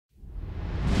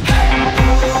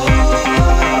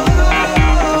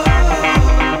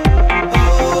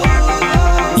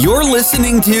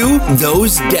listening to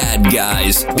Those Dad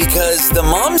Guys because the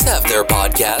moms have their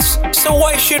podcasts, so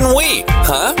why shouldn't we?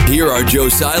 Huh? Here are Joe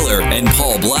Seiler and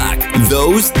Paul Black,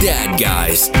 Those Dad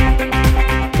Guys.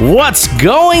 What's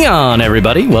going on,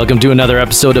 everybody? Welcome to another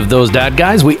episode of Those Dad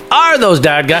Guys. We are Those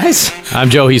Dad Guys. I'm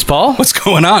Joe, he's Paul. What's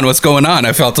going on?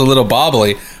 I felt a little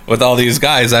bobbly with all these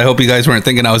guys. I hope you guys weren't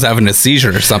thinking I was having a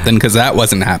seizure or something, because that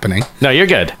wasn't happening. No, you're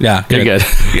good. Yeah, you're good.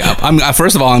 Yeah,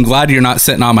 first of all, I'm glad you're not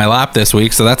sitting on my lap this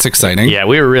week, so that's exciting. Yeah,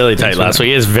 we were really tight last week.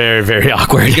 It's very, very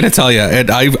awkward. I'm gonna tell you,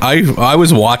 I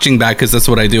was watching back, because that's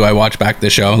what I do. I watch back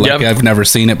the show. I've never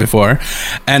seen it before,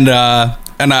 and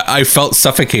I felt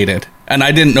suffocated. And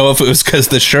I didn't know if it was because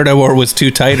the shirt I wore was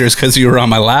too tight or it's because you were on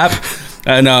my lap.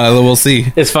 And we'll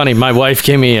see. It's funny. My wife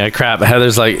gave me a crap.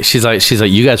 Heather's like, she's like,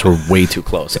 you guys were way too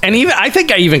close. And I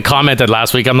think I even commented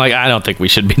last week. I'm like, I don't think we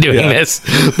should be doing this.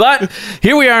 But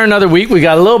here we are another week. We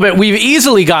got a little bit. We've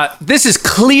easily got. This is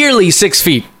clearly 6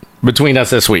 feet between us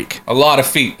this week. A lot of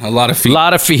feet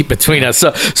between us.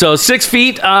 So 6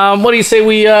 feet. What do you say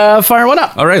we fire one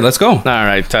up? All right, let's go. All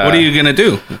right. What are you gonna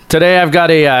do today? I've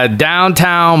got a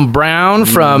downtown brown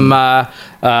from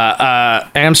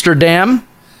Amsterdam.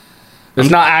 It's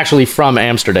not actually from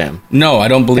Amsterdam. No, I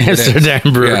don't believe Amsterdam it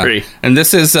is. Brewery. Yeah. And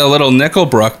this is a little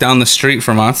Nickelbrook down the street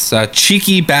from us.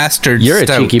 Cheeky Bastard You're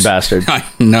Stout. a cheeky bastard. I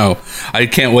know. I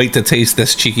can't wait to taste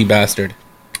this cheeky bastard.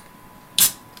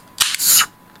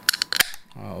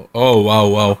 Oh,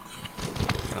 wow.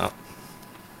 Oh.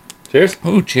 Cheers.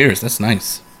 Oh, cheers. That's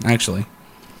nice, actually.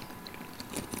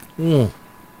 I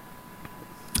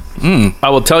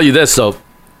will tell you this, though.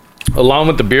 Along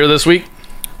with the beer this week,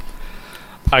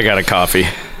 I got a coffee.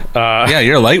 Yeah,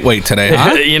 you're lightweight today,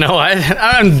 huh? You know what?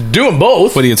 I'm doing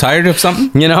both. What, are you tired of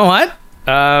something? You know what?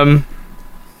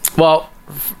 Well,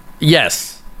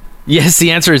 yes. Yes,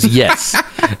 the answer is yes.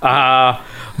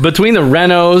 Between the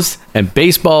Renos and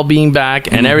baseball being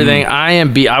back and everything,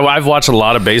 I've watched a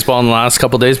lot of baseball in the last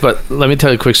couple of days, but let me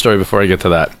tell you a quick story before I get to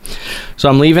that. So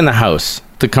I'm leaving the house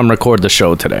to come record the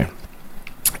show today.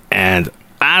 And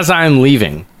as I'm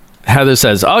leaving, Heather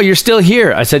says, "Oh, you're still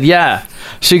here?" I said, "Yeah."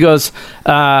 She goes,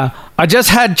 "I just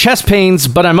had chest pains,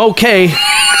 but I'm okay."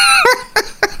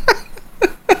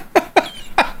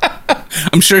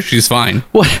 I'm sure she's fine.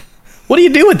 What do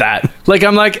you do with that? Like,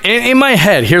 I'm like, in my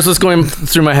head, here's what's going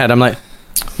through my head. I'm like,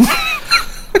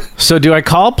 so do I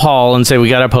call Paul and say we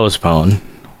got to postpone,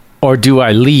 or do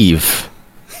I leave?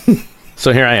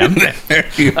 So here I am.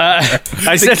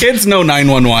 I said, kids know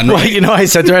 911. Right? Well, you know, I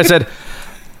said to her, I said,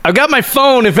 I've got my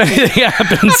phone if anything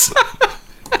happens.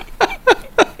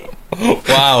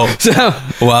 Wow. So,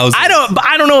 wow.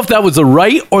 I don't know if that was the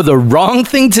right or the wrong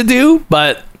thing to do,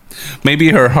 but maybe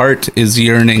her heart is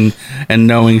yearning and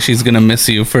knowing she's going to miss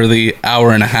you for the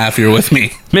hour and a half you're with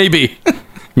me. Maybe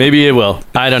it will.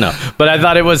 I don't know. But I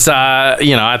thought it was,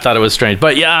 I thought it was strange.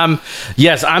 But yeah,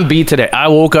 yes, I'm beat today. I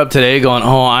woke up today going,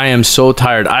 oh, I am so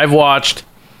tired. I've watched.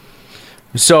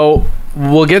 So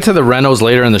we'll get to the Renos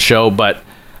later in the show, but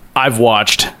I've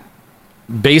watched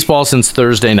baseball since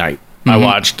Thursday night.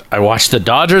 Mm-hmm. I watched the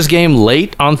Dodgers game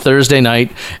late on Thursday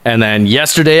night, and then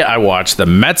yesterday I watched the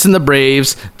Mets and the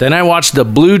Braves. Then I watched the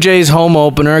Blue Jays home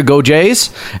opener, go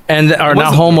Jays,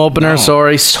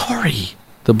 sorry,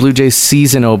 the Blue Jays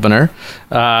season opener,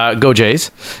 go Jays,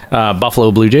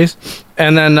 Buffalo Blue Jays,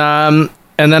 and then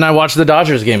I watched the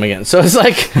Dodgers game again. So it's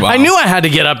like, wow. I knew I had to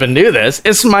get up and do this.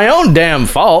 It's my own damn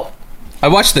fault. I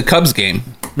watched the Cubs game.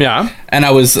 Yeah, and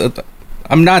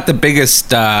I'm not the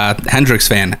biggest Hendricks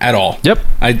fan at all. Yep.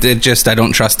 I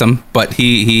don't trust him, but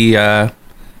he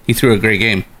threw a great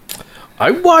game.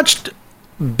 I watched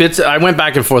bits. I went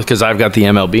back and forth because I've got the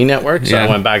MLB network, so I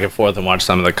went back and forth and watched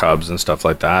some of the Cubs and stuff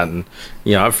like that. And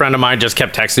a friend of mine just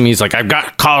kept texting me. He's like, "I've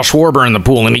got Kyle Schwarber in the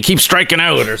pool, and he keeps striking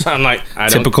out," or something. Like,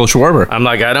 typical Schwarber. I'm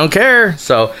like, I don't care.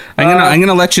 So I'm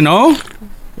gonna let you know.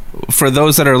 For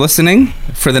those that are listening,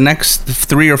 for the next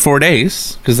 3 or 4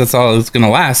 days, because that's all it's going to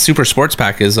last, Super Sports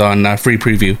Pack is on free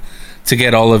preview to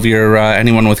get all of your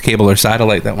anyone with cable or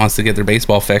satellite that wants to get their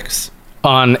baseball fix.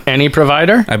 On any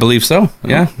provider? I believe so,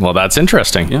 yeah. Well, that's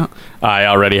interesting. Yeah. I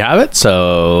already have it,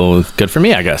 so good for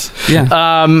me, I guess.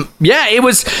 Yeah. It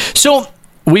was... So,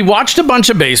 we watched a bunch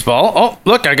of baseball. Oh,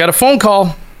 look, I got a phone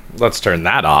call. Let's turn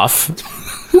that off.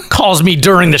 Who calls me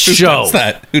during the show?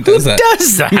 Who does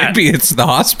that? Maybe it's the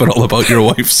hospital about your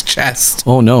wife's chest.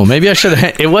 Oh, no. Maybe I should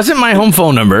have... It wasn't my home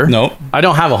phone number. No. I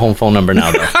don't have a home phone number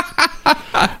now, though.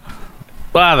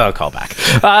 Well, they'll call back.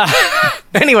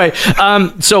 Anyway,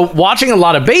 so watching a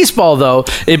lot of baseball, though,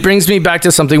 it brings me back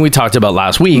to something we talked about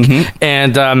last week.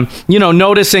 And,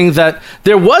 noticing that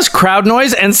there was crowd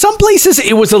noise, and some places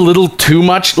it was a little too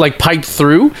much, like, piped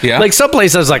through. Yeah. Like, some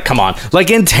places, like, come on.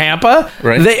 Like, in Tampa,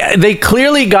 right. they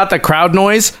clearly got the crowd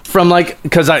noise from, like,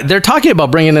 because they're talking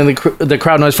about bringing in the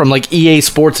crowd noise from, like, EA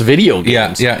Sports video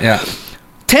games. Yeah.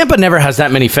 Tampa never has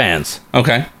that many fans.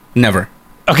 Okay. Never.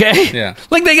 Okay? Yeah.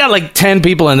 Like, they got, like, 10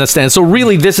 people in the stand. So,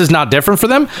 really, this is not different for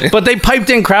them. But they piped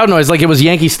in crowd noise like it was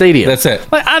Yankee Stadium. That's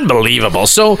it. Like, unbelievable.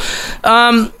 So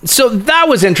that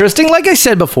was interesting. Like I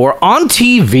said before, on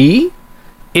TV,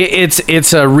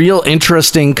 it's a real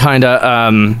interesting kind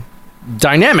of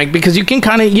dynamic because you can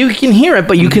hear it,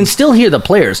 but you can still hear the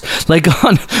players. Like,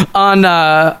 on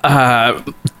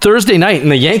Thursday night in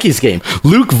the Yankees game,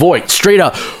 Luke Voigt straight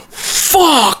up,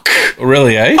 fuck.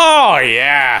 Really, eh? Oh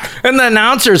yeah. And the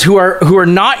announcers who are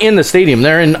not in the stadium,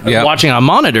 they're watching on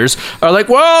monitors, are like,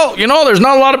 well, there's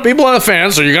not a lot of people in the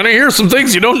fans, so you're gonna hear some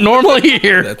things you don't normally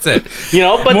hear. That's it.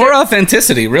 But more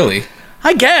authenticity, really.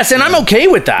 I guess, and I'm okay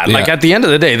with that. Yeah. Like, at the end of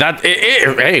the day,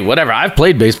 hey, whatever. I've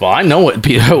played baseball. I know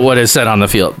what is said on the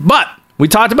field. But we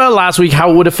talked about last week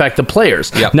how it would affect the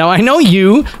players. Yep. Now, I know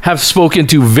you have spoken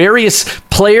to various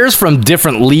players from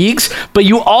different leagues, but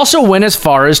you also went as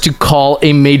far as to call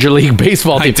a Major League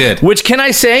Baseball team. I did. Which, can I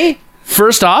say,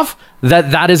 first off,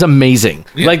 that is amazing.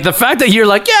 Yeah. Like, the fact that you're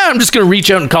like, yeah, I'm just going to reach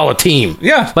out and call a team.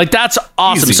 Yeah. Like, that's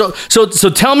awesome. Easy. So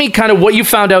tell me kind of what you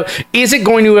found out. Is it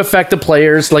going to affect the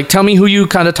players? Like, tell me who you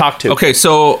kind of talked to. Okay,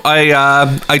 so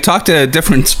I talked to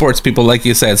different sports people, like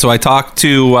you said. So I talked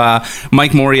to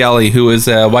Mike Morielli, who is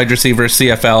a wide receiver,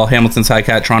 CFL, Hamilton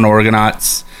Ticat, Toronto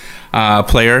Argonauts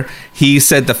player. He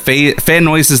said the fan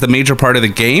noise is the major part of the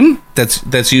game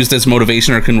that's used as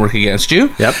motivation or can work against you.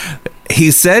 Yep. He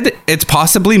said it's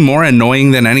possibly more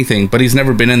annoying than anything, but he's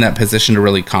never been in that position to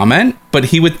really comment. But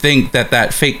he would think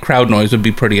that fake crowd noise would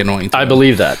be pretty annoying to him. I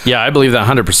believe that. Yeah, I believe that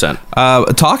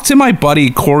 100%. Talk to my buddy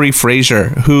Corey Fraser,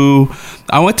 who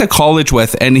I went to college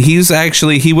with, and he was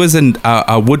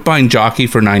a Woodbine jockey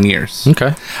for 9 years.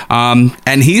 Okay.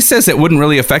 And he says it wouldn't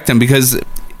really affect him because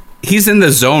he's in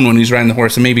the zone when he's riding the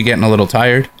horse and maybe getting a little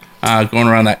tired. Going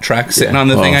around that track, sitting on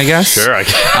the thing, I guess. Sure,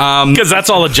 because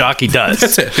that's all a jockey does.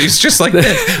 That's it. He's just like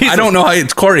this. I don't know how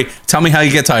it's Corey. Tell me how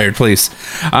you get tired, please.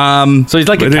 So he's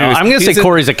like I'm going to say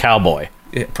Corey's a cowboy.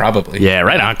 Yeah, probably. Yeah,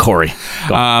 right on, Corey.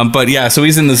 But yeah, so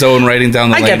he's in the zone, riding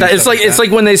down the lane. I get that. It's like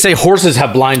when they say horses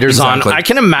have blinders exactly. on. I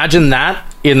can imagine that.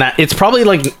 It's probably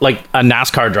like a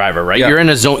NASCAR driver, right? Yeah. You're in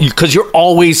a zone because you're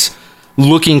always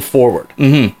looking forward.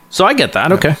 Mm-hmm. So I get that.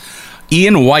 Yeah. Okay.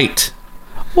 Ian White.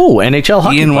 Oh, NHL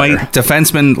hockey Ian player. White,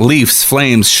 defenseman, Leafs,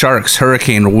 Flames, Sharks,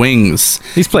 Hurricane, Wings.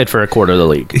 He's played for a quarter of the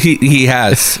league. He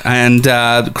has. And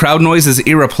crowd noise is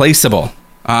irreplaceable.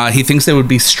 He thinks it would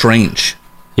be strange.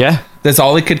 Yeah. That's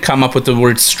all he could come up with, the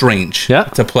word strange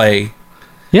to play.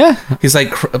 Yeah. He's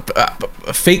like,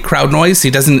 fake crowd noise,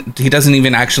 he doesn't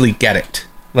even actually get it.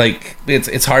 Like,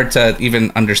 it's hard to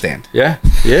even understand. Yeah.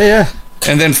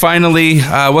 And then finally,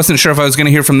 I wasn't sure if I was going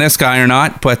to hear from this guy or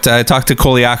not, but I talked to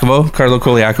Carlo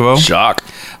Koliakovo. Shock.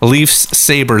 Leafs,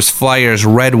 Sabres, Flyers,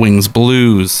 Red Wings,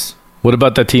 Blues. What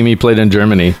about that team he played in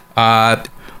Germany?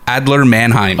 Adler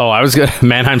Mannheim. Oh, I was good.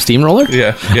 Mannheim Steamroller?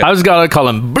 Yeah. I was going to call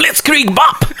him Blitzkrieg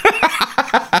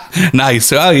Bop.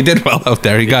 Nice. Oh, he did well out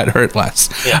there. He got hurt less.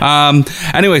 Yeah.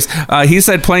 Anyways, he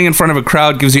said playing in front of a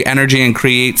crowd gives you energy and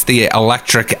creates the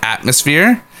electric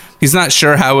atmosphere. He's not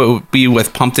sure how it would be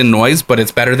with pumped in noise, but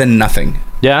it's better than nothing.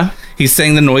 Yeah? He's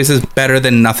saying the noise is better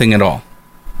than nothing at all.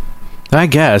 I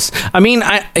guess. I mean,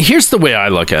 here's the way I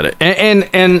look at it.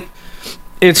 And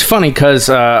it's funny because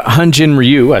Hyun-Jin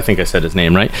Ryu, I think I said his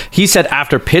name right, he said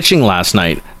after pitching last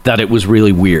night that it was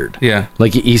really weird. Yeah.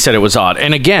 Like, he said it was odd.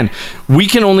 And again, we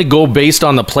can only go based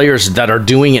on the players that are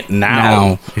doing it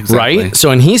now. Exactly. Right? So,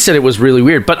 and he said it was really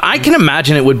weird. But I can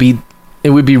imagine it would be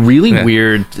really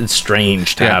weird and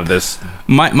strange to have this.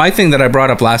 My thing that I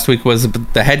brought up last week was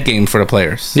the head game for the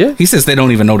players. Yeah. He says they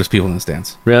don't even notice people in the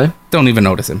stands. Really? Don't even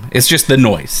notice him. It's just the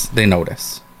noise they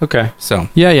notice. Okay. So.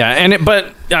 Yeah.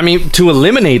 But I mean, to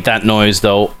eliminate that noise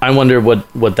though, I wonder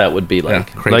what that would be like.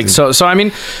 Yeah, crazy. Like so I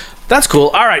mean, that's cool.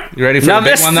 All right. You ready for the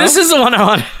big one though? This is the one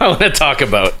I want to talk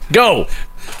about. Go.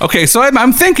 Okay, so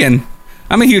I'm thinking,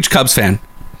 I'm a huge Cubs fan.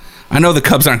 I know the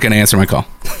Cubs aren't going to answer my call.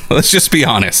 Let's just be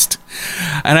honest.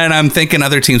 And then I'm thinking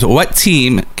other teams. What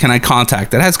team can I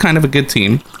contact that has kind of a good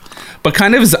team, but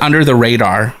kind of is under the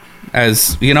radar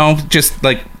as, just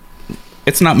like,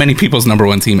 it's not many people's number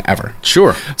one team ever.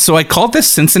 Sure. So I called the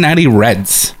Cincinnati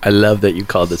Reds. I love that you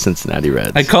called the Cincinnati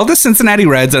Reds. I called the Cincinnati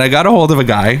Reds and I got a hold of a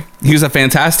guy. He was a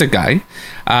fantastic guy.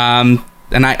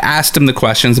 And I asked him the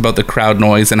questions about the crowd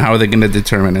noise and how are they going to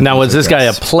determine it. Now, was this guy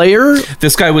a player?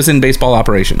 This guy was in baseball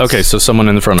operations. Okay, so someone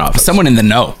in the front office. Someone in the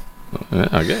know.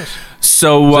 I guess.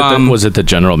 So was it the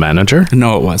general manager?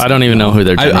 No, it wasn't. I don't even know who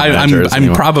their general manager is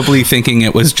anymore. I'm probably thinking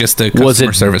it was just a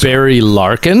customer service. Was it Barry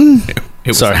Larkin?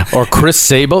 Sorry, or Chris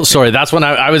Sable? Sorry, that's when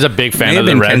I was a big fan of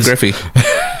the Reds. Ken Griffey,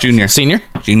 Junior,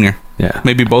 Junior. Yeah,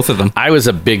 maybe both of them. I was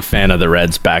a big fan of the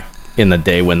Reds back in the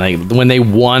day when they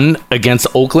won against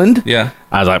Oakland. Yeah,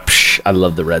 I was like, I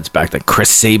love the Reds back then. Chris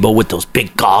Sable with those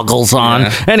big goggles on.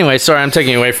 Yeah. Anyway, sorry, I'm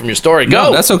taking away from your story. Go.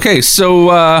 No, that's okay.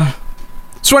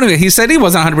 So anyway, he said he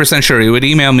wasn't 100% sure. He would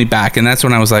email me back, and that's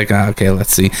when I was like, okay,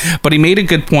 let's see. But he made a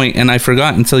good point, and I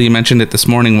forgot until you mentioned it this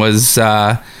morning, was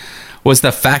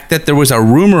the fact that there was a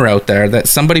rumor out there that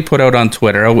somebody put out on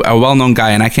Twitter, a well-known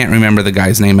guy, and I can't remember the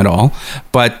guy's name at all,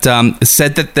 but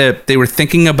said that they were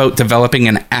thinking about developing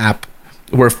an app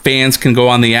where fans can go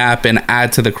on the app and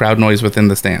add to the crowd noise within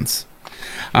the stands.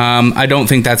 I don't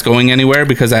think that's going anywhere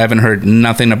because I haven't heard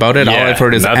nothing about it. Yeah, all I've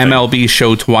heard is nothing. MLB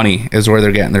Show 20 is where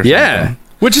they're getting their from.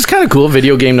 Which is kind of cool,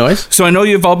 video game noise. So I know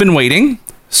you've all been waiting.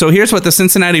 So here's what the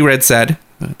Cincinnati Reds said.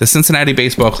 The Cincinnati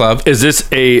Baseball Club. Is this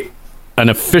an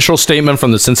official statement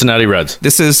from the Cincinnati Reds?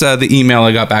 This is the email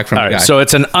I got back from the guy. So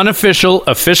it's an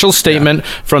official statement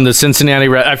from the Cincinnati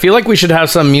Reds. I feel like we should have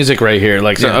some music right here.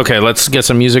 Okay, let's get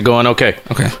some music going. Okay,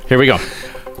 here we go.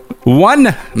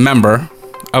 One member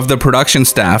of the production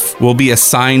staff will be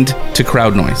assigned to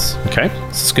crowd noise. Okay.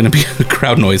 This is going to be a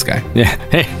crowd noise guy. Yeah.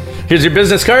 Hey, here's your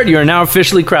business card. You are now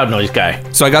officially crowd noise guy.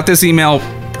 So I got this email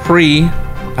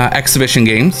pre-exhibition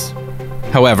games.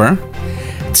 However,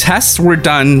 tests were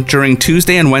done during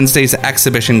Tuesday and Wednesday's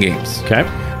exhibition games. Okay.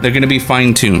 They're going to be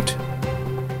fine-tuned.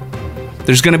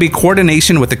 There's going to be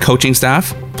coordination with the coaching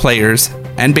staff, players,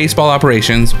 and baseball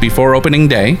operations before opening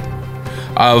day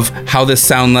of how the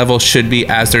sound level should be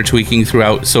as they're tweaking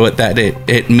throughout so that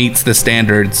it meets the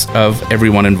standards of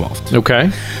everyone involved. Okay.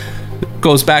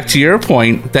 Goes back to your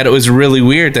point that it was really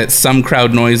weird that some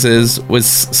crowd noises was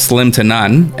slim to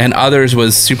none and others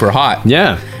was super hot.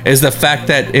 Yeah. Is the fact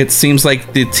that it seems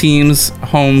like the team's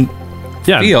home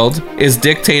field is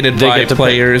dictated by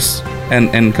players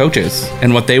and coaches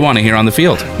and what they want to hear on the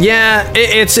field. Yeah,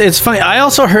 it's funny. I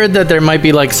also heard that there might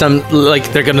be they're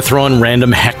going to throw in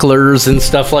random hecklers and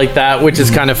stuff like that, which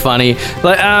is kind of funny.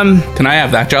 Can I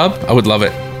have that job? I would love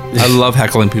it. I love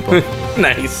heckling people.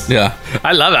 Nice. Yeah.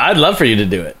 I love it. I'd love for you to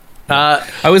do it.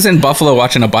 I was in Buffalo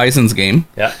watching a Bison's game.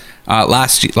 Yeah.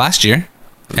 Last year,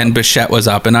 and Bichette was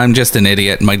up, and I'm just an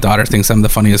idiot, and my daughter thinks I'm the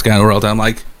funniest guy in the world. I'm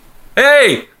like,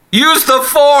 hey, use the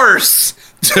force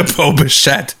to Bo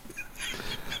Bichette.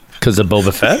 Because of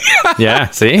Boba Fett?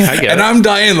 Yeah, see? I get it. And I'm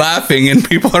dying laughing, and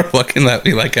people are looking at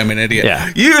me like I'm an idiot.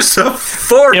 Yeah. Use the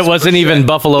force. It wasn't even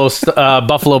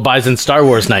Buffalo Bison Star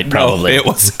Wars night, probably. No, it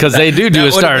was. Because they do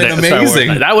a Star Wars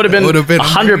night. That would have been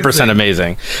 100%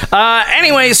 amazing.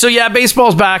 Anyway, so yeah,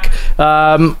 baseball's back,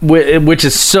 which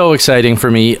is so exciting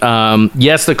for me.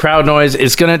 Yes, the crowd noise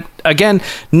is going to, again,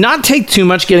 not take too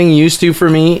much getting used to for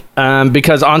me,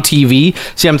 because on TV,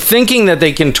 I'm thinking that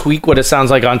they can tweak what it sounds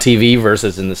like on TV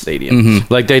versus in the stadium.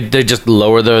 Mm-hmm. Like they just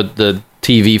lower the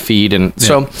TV feed, and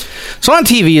so on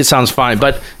TV it sounds fine,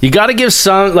 but you got to give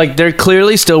some, they're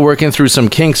clearly still working through some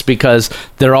kinks because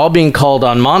they're all being called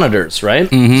on monitors, right?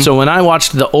 Mm-hmm. So when I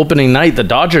watched the opening night, the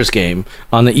Dodgers game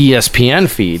on the ESPN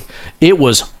feed, it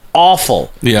was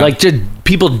awful. Yeah. Just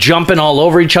people jumping all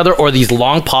over each other, or these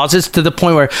long pauses to the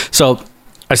point where, so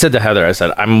I said to Heather,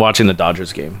 I'm watching the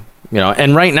Dodgers game,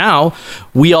 and right now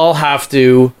we all have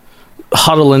to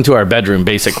huddle into our bedroom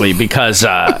basically because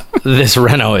this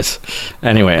reno is,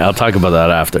 anyway, I'll talk about that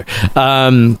after.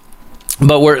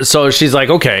 But so she's like,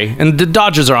 okay, and the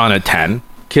Dodgers are on at 10.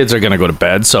 Kids are gonna go to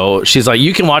bed, so she's like,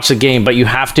 you can watch the game, but you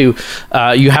have to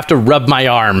rub my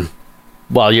arm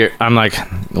while I'm like,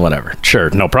 whatever, sure,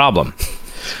 no problem.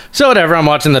 So whatever, I'm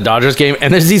watching the Dodgers game,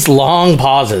 and there's these long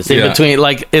pauses in between,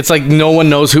 it's like no one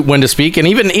knows when to speak, and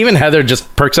even Heather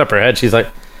just perks up her head. She's like,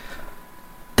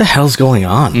 the hell's going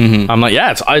on? Mm-hmm. I'm like,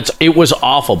 yeah, it was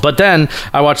awful. But then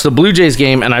I watched the Blue Jays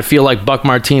game, and I feel like Buck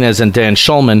Martinez and Dan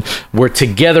Shulman were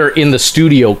together in the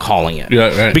studio calling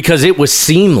it, because it was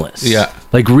seamless. Yeah,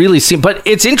 really seamless. But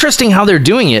it's interesting how they're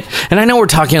doing it. And I know we're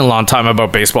talking a long time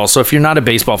about baseball, so if you're not a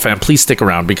baseball fan, please stick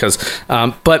around because.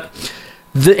 But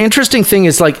the interesting thing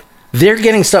is they're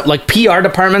getting stuff like PR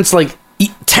departments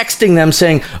texting them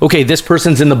saying, okay, this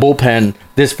person's in the bullpen,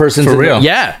 this person's for real.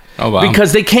 Yeah. Oh, wow.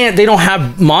 Because they don't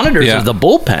have monitors of the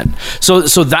bullpen.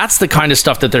 So that's the kind of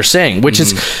stuff that they're saying, which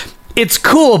is, it's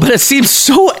cool, but it seems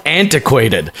so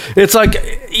antiquated. It's like,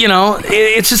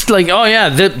 it's just like, oh yeah,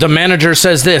 the manager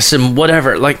says this and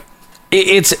whatever.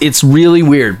 It's really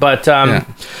weird. But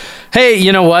hey,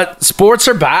 you know what? Sports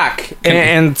are back,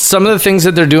 and some of the things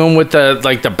that they're doing with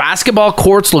the basketball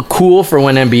courts look cool for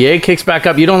when NBA kicks back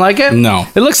up. You don't like it? No.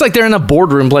 It looks like they're in a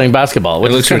boardroom playing basketball,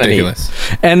 which It looks is ridiculous.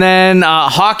 neat. And then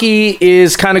hockey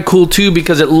is kind of cool too,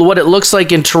 because what it looks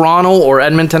like in Toronto or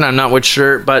Edmonton, I'm not which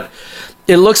sure, but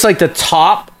it looks like the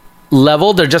top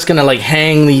level, they're just gonna like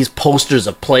hang these posters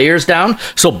of players down,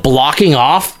 so blocking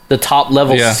off the top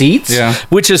level seats,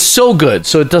 which is so good,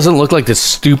 so it doesn't look like this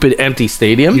stupid empty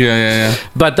stadium.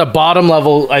 But the bottom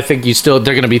level, I think they're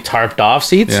gonna be tarped off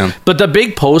seats. But the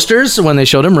big posters, when they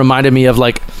showed them, reminded me of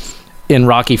like in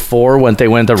Rocky 4 when they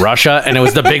went to Russia, and it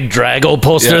was the big Drago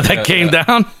poster that came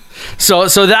down. So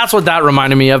that's what that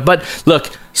reminded me of. But look,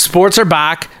 sports are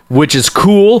back, which is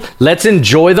cool. Let's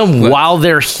enjoy them while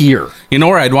they're here. You know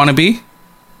where I'd want to be?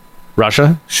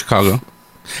 Russia? Chicago.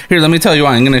 Here, let me tell you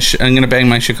why. I'm gonna bang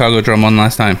my Chicago drum one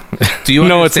last time. Do you?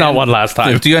 No, it's not one last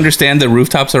time. Do you understand the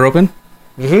rooftops are open?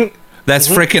 Mm-hmm. That's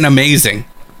freaking amazing.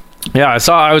 Yeah,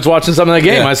 I was watching some of the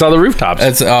game. Yeah. I saw the rooftops.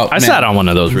 I sat on one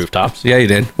of those rooftops. Yeah, you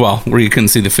did. Well, where you couldn't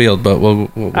see the field, but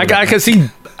I could see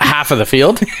half of the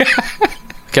field.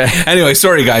 Okay. Anyway,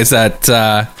 sorry guys. That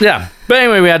yeah. But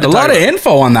anyway, we had a lot of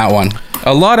info on that one.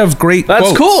 A lot of great. That's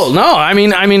quotes. cool. No, I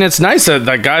mean, it's nice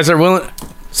that guys are willing.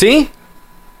 See,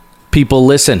 people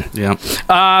listen. Yeah.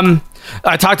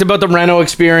 I talked about the Reno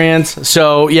experience.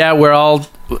 So yeah, we're all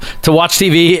to watch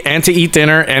TV and to eat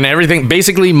dinner and everything.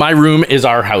 Basically, my room is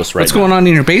our house right now. What's going on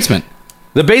in your basement?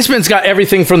 The basement's got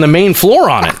everything from the main floor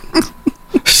on it.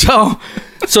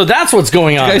 So that's what's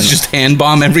going on. You guys just hand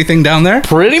bomb everything down there?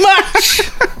 Pretty much.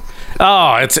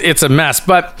 Oh, it's a mess.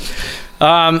 But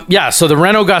yeah, so the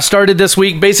reno got started this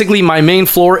week. Basically, my main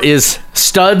floor is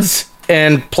studs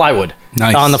and plywood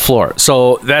on the floor.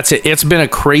 So that's it. It's been a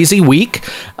crazy week.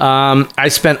 I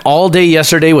spent all day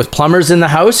yesterday with plumbers in the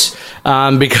house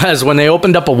because when they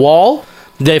opened up a wall,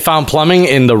 they found plumbing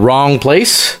in the wrong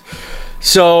place.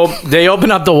 So they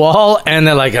opened up the wall and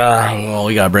they're like, well,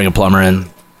 we got to bring a plumber in.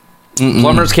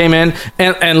 Plumbers came in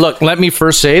and look, let me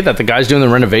first say that the guys doing the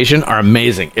renovation are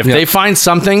amazing. If they find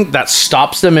something that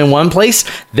stops them in one place,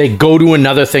 they go to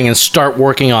another thing and start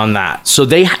working on that. So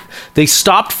they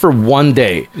stopped for one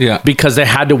day because they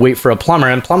had to wait for a plumber,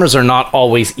 and plumbers are not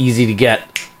always easy to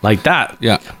get like that.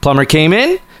 Plumber came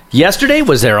in yesterday,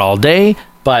 was there all day,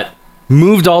 but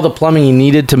moved all the plumbing he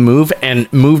needed to move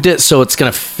and moved it so it's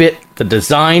going to fit the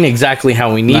design exactly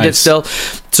how we need it still.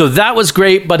 So that was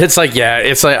great, but it's like,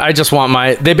 I just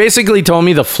want they basically told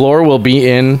me the floor will be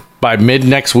in by mid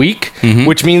next week,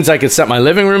 which means I could set my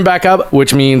living room back up,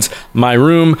 which means my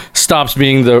room stops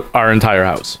being our entire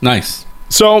house. Nice.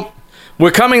 So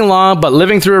we're coming along, but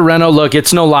living through a reno, look,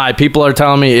 it's no lie. People are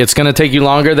telling me it's going to take you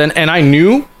longer and I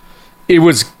knew it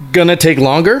was going to take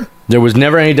longer. There was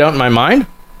never any doubt in my mind.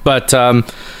 But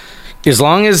as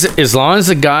long as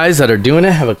the guys that are doing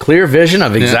it have a clear vision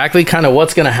of exactly kind of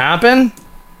what's going to happen,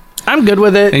 I'm good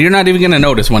with it. And you're not even going to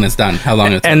notice when it's done, how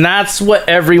long it's And that's what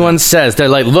everyone says. They're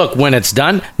like, look, when it's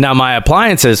done, now my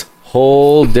appliances,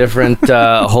 whole different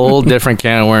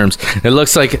can of worms. It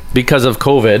looks like because of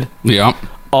COVID,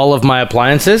 all of my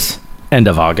appliances, end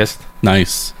of August.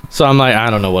 Nice. So I'm like, I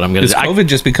don't know what I'm going to do. Is COVID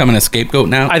just becoming a scapegoat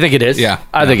now? I think it is.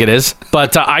 I think it is.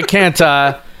 But I can't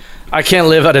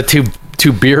live out of two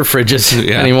beer fridges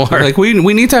anymore. Like we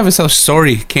need to have a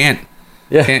sorry, can't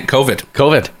COVID.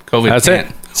 That's can't.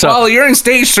 it. So, well, you're in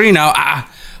stage 3 now.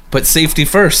 But safety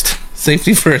first.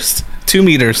 2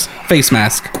 meters, face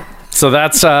mask. So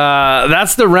that's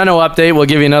the reno update. We'll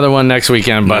give you another one next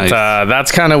weekend, but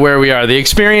that's kind of where we are. The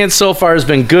experience so far has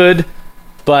been good,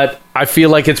 but I feel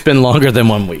like it's been longer than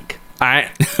 1 week.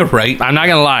 Right. I'm not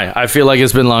gonna lie. I feel like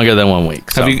it's been longer than 1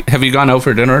 week. So. Have you gone out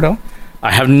for dinner at all?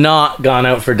 I have not gone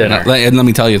out for dinner. And let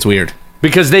me tell you, it's weird.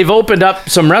 Because they've opened up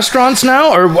some restaurants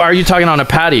now, or are you talking on a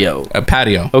patio? A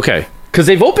patio. Okay. Because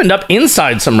they've opened up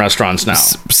inside some restaurants now.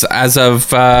 As of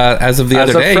the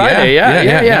other day. Friday,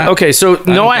 yeah. Okay, so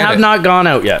no, I have not gone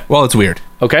out yet. Well, it's weird.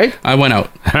 Okay. I went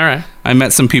out. All right. I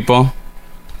met some people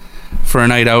for a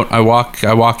night out. I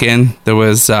walk in. There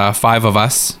was 5 of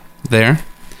us there.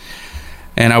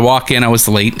 And I walk in. I was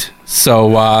late.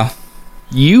 So...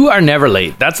 You are never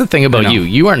late. That's the thing about you.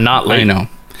 You are not late. I know.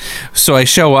 So I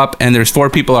show up and there's 4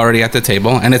 people already at the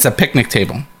table, and it's a picnic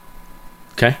table.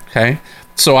 Okay.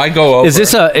 So I go over. Is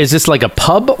this like a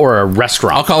pub or a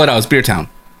restaurant? I'll call it out. It's Beer Town.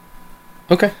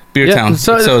 Okay. Beer Town.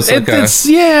 So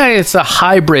it's a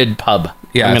hybrid pub.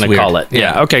 Yeah, I'm gonna call it.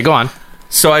 Yeah. Okay. Go on.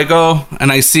 So I go and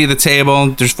I see the table.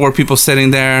 There's 4 people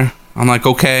sitting there. I'm like,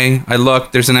 okay. I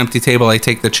look. There's an empty table. I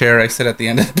take the chair. I sit at the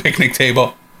end of the picnic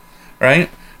table. Right.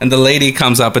 And the lady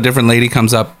comes up, a different lady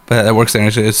comes up that works there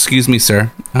and she says, "Excuse me,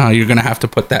 sir, you're going to have to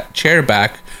put that chair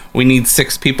back. We need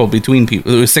 6 feet between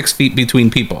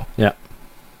people." Yeah.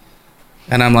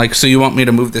 And I'm like, "So you want me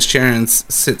to move this chair and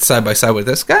sit side by side with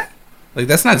this guy? Like,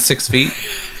 that's not 6 feet."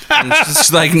 And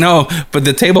she's like, "No, but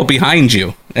the table behind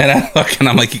you." And I look and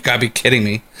I'm like, "You gotta be kidding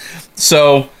me."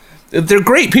 So they're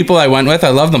great people I went with. I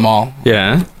love them all.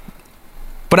 Yeah.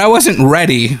 But I wasn't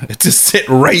ready to sit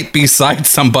right beside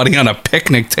somebody on a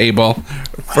picnic table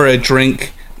for a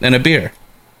drink and a beer.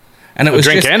 And it was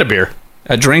a drink and a beer.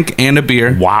 A drink and a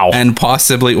beer. Wow. And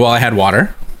possibly, well, I had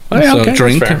water. Oh, yeah, so okay,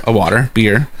 drink, a water,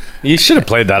 beer. You should have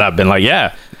played that up. Been like,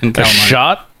 yeah, a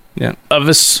shot of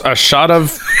a shot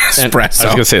of espresso. I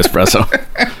was gonna say espresso.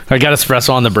 I got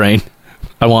espresso on the brain.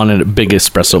 I wanted a big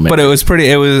espresso. But it was pretty.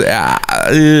 It was.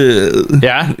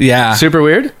 Yeah. Super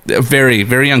weird. Very,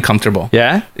 very uncomfortable.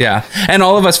 Yeah. Yeah. And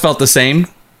all of us felt the same.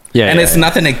 Yeah. And it's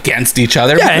nothing against each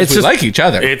other. Yeah, because we like each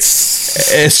other.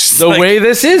 It's the way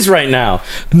this is right now.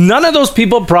 None of those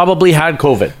people probably had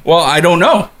COVID. Well, I don't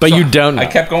know. But you don't know. I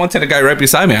kept going to the guy right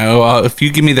beside me. I go, "Well, if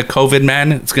you give me the COVID,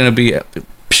 man, it's gonna be.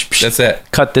 That's it.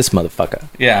 Cut this motherfucker."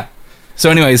 Yeah.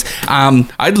 So, anyways,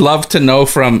 I'd love to know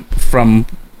from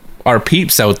our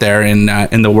peeps out there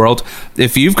in the world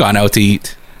if you've gone out to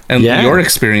eat and your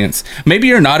experience. Maybe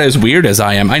you're not as weird as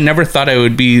I am. I never thought I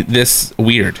would be this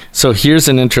weird. So here's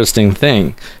an interesting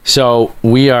thing. So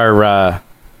we are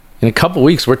in a couple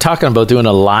weeks we're talking about doing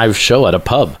a live show at a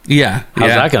pub. Yeah. How's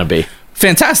that going to be?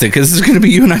 Fantastic, because it's going to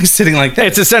be you and I sitting like that.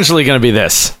 It's essentially going to be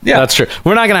this. Yeah, that's true.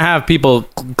 We're not going to have people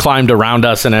climbed around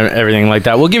us and everything like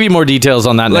that. We'll give you more details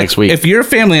on that next week. If your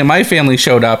family and my family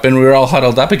showed up and we were all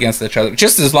huddled up against each other,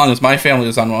 just as long as my family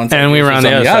was on one side and we were on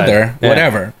the other,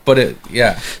 whatever. But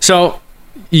So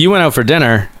you went out for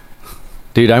dinner,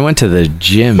 dude. I went to the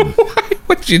gym. Why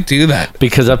would you do that?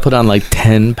 Because I put on like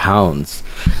 10 pounds.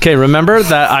 Okay, remember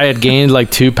that I had gained like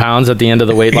 2 pounds at the end of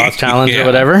the weight loss challenge or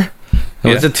whatever?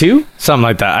 Was it 2? Something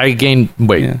like that. I gained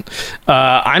weight.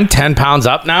 Yeah. I'm 10 pounds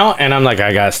up now, and I'm like,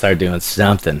 I gotta start doing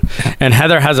something. And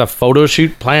Heather has a photo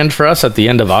shoot planned for us at the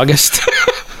end of August.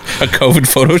 A COVID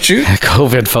photo shoot? A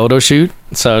COVID photo shoot.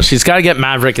 So she's got to get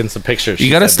Maverick in some pictures.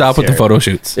 You got to stop with the photo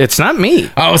shoots. It's not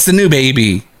me. Oh, it's the new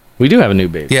baby. We do have a new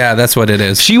baby. Yeah, that's what it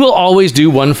is. She will always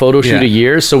do one photo shoot a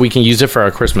year so we can use it for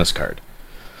our Christmas card.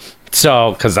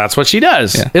 So, because that's what she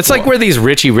does. Yeah. It's like we're these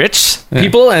Richie Rich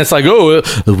people, and it's like, oh,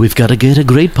 we've got to get a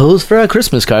great pose for our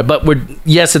Christmas card. But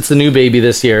it's the new baby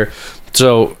this year.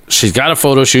 So she's got a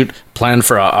photo shoot planned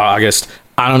for August.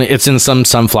 I don't know. It's in some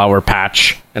sunflower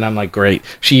patch. And I'm like, great.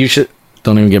 You should,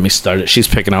 don't even get me started. She's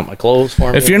picking out my clothes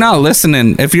for me. If you're not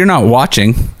listening, if you're not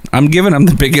watching, I'm giving them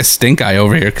the biggest stink eye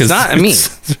over here. It's not me.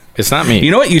 It's not me.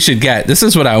 You know what you should get? This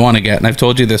is what I want to get. And I've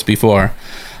told you this before.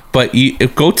 But you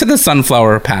go to the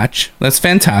sunflower patch. That's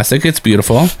fantastic. It's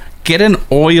beautiful. Get an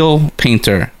oil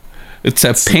painter. It's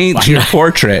a paint your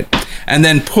portrait, and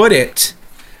then put it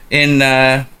in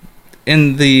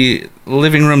the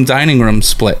living room dining room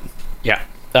split.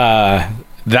 Yeah,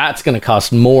 that's going to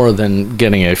cost more than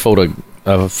getting a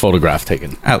photograph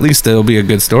taken. At least it'll be a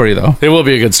good story, though. It will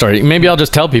be a good story. Maybe I'll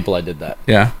just tell people I did that.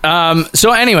 Yeah.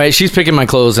 So anyway, she's picking my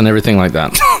clothes and everything like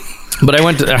that. But I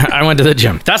went to the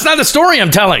gym. That's not the story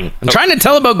I'm telling. I'm trying to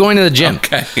tell about going to the gym.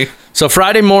 Okay. So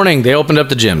Friday morning, they opened up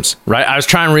the gyms, right? I was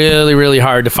trying really, really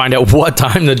hard to find out what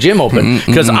time the gym opened.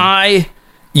 Because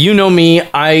you know me,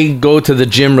 I go to the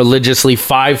gym religiously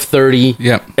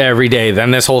 5:30 every day.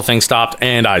 Then this whole thing stopped,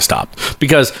 and I stopped.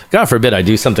 Because, God forbid, I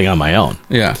do something on my own.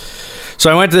 Yeah. So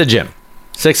I went to the gym.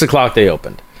 6 o'clock, they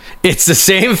opened. It's the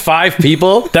same 5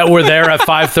 people that were there at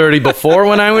 5:30 before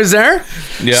when I was there.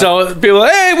 Yeah. So people are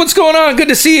like, hey, what's going on? Good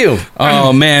to see you.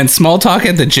 Oh, man. Small talk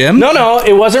at the gym? No.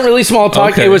 It wasn't really small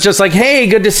talk. Okay. It was just like, hey,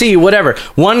 good to see you, whatever.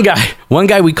 One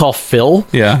guy we call Phil.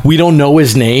 Yeah. We don't know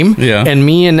his name. Yeah. And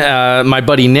me and my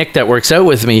buddy Nick that works out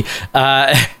with me,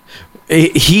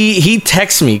 he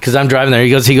texts me because I'm driving there. He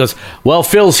goes, well,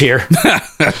 Phil's here.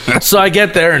 So I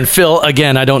get there, and Phil,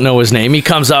 again, I don't know his name. He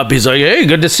comes up. He's like, hey,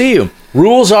 good to see you.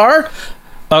 Rules are,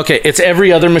 okay, it's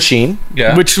every other machine,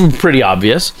 which is pretty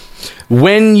obvious.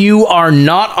 When you are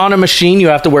not on a machine, you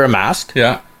have to wear a mask.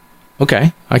 Yeah.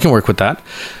 Okay, I can work with that.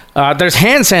 There's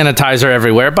hand sanitizer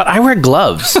everywhere, but I wear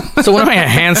gloves. So when am I going to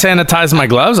hand sanitize my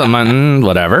gloves? I'm like,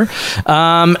 whatever.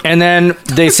 And then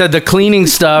they said the cleaning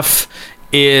stuff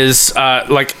is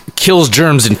kills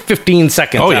germs in 15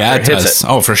 seconds. Oh yeah, it does.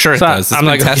 Oh, for sure it does. It's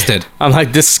been tested. I'm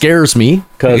like, this scares me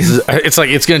because it's like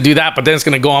it's going to do that, but then it's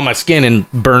going to go on my skin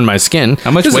and burn my skin.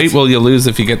 How much weight will you lose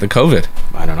if you get the COVID?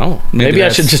 I don't know. Maybe I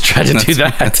should just try to do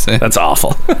that. That's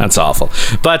awful. That's awful.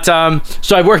 But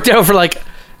so I worked out for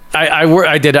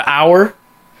I did an hour.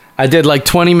 I did like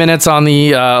 20 minutes on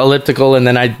the elliptical, and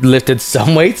then I lifted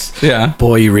some weights. Yeah.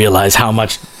 Boy, you realize how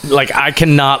much, like, I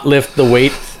cannot lift the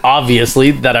weight, obviously,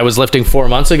 that I was lifting 4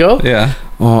 months ago. Yeah.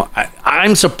 Oh,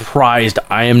 I'm surprised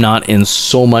I am not in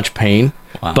so much pain.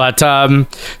 Wow. But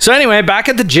so anyway, back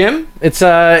at the gym, it's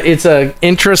a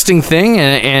interesting thing,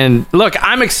 and look,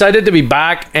 I'm excited to be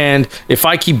back. And if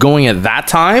I keep going at that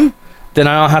time, then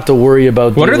I don't have to worry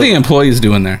about What are the employees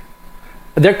doing there?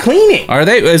 They're cleaning. Are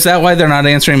they? Is that why they're not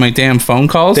answering my damn phone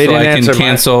calls? They so didn't I can answer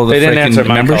cancel my, the they didn't answer freaking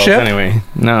my membership? calls anyway.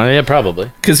 No, yeah, probably.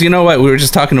 Because you know what? We were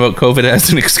just talking about COVID as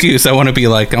an excuse. I want to be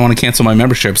like, I want to cancel my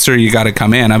membership. Sir, you got to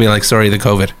come in. I'll be like, sorry, the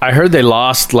COVID. I heard they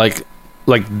lost like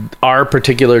our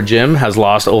particular gym has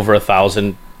lost over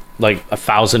 1,000. Like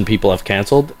 1,000 people have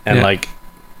canceled, and like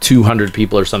 200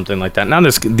 people or something like that. Now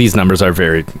these numbers are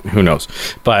varied. Who knows?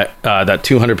 But that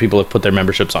 200 people have put their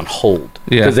memberships on hold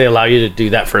because they allow you to do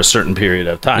that for a certain period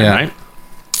of time, right?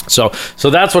 So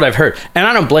that's what I've heard, and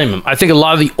I don't blame them. I think a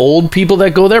lot of the old people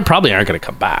that go there probably aren't going to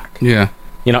come back. Yeah,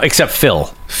 you know, except Phil.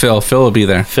 Phil will be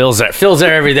there. Phil's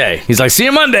there every day. He's like, see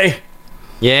you Monday.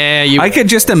 Yeah, I could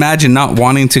just imagine not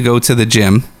wanting to go to the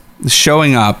gym,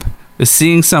 showing up,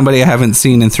 seeing somebody I haven't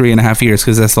seen in 3.5 years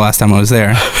because that's the last time I was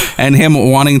there, and him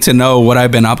wanting to know what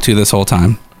I've been up to this whole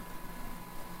time.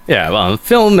 Yeah, well,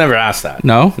 Phil never asked that.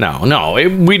 No?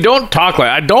 We don't talk like,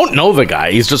 I don't know the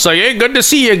guy. He's just like, hey, good to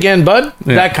see you again, bud.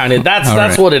 Yeah. That kind of, that's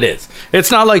right. What it is.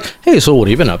 It's not like, hey, so what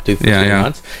have you been up to for 3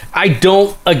 months? I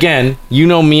don't, again, you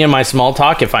know me and my small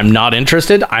talk. If I'm not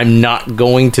interested, I'm not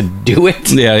going to do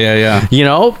it. Yeah. You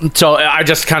know? So I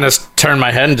just kind of turn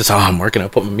my head and just, I'm working. I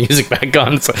put my music back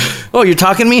on. So, you're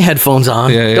talking to me? Headphones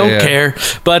on. Don't care.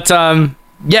 But,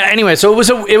 anyway, so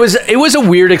it was a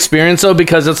weird experience though,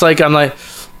 because it's like, I'm like,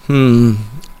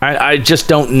 I just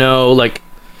don't know, like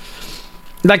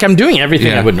I'm doing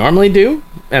everything I would normally do,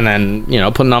 and then, you know,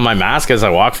 putting on my mask as I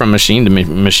walk from machine to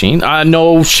machine.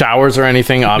 No showers or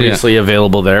anything obviously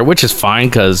available there, which is fine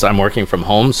because I'm working from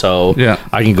home, so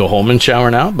I can go home and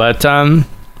shower now. But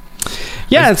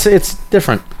it's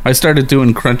different. I started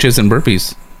doing crunches and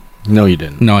burpees. No, you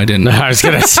didn't. No, I didn't. I was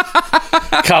gonna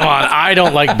come on. I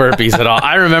don't like burpees at all.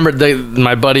 I remember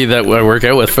my buddy that I work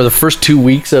out with for the first 2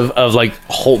 weeks of like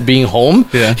being home.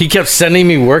 Yeah. He kept sending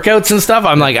me workouts and stuff.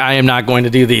 I'm like, I am not going to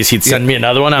do these. He'd send me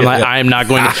another one. I'm like, I am not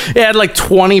going to. It had like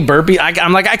 20 burpees.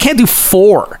 I'm like, I can't do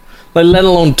 4, like, let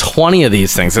alone 20 of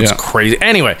these things. It's crazy.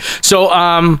 Anyway,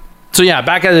 so yeah,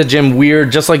 back at the gym,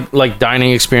 weird, just like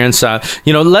dining experience.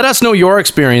 You know, let us know your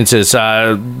experiences.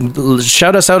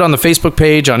 Shout us out on the Facebook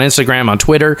page, on Instagram, on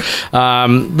Twitter.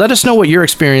 Let us know what your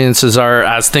experiences are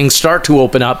as things start to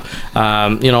open up.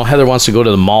 You know, Heather wants to go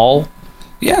to the mall.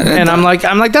 Yeah, and I'm like,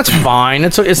 that's fine.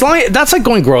 It's long, that's like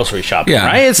going grocery shopping,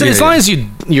 right? As long as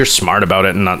you're smart about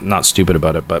it and not stupid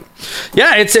about it. But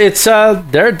yeah, it's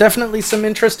there are definitely some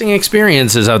interesting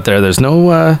experiences out there. There's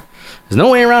no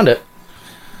way around it.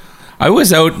 I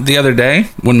was out the other day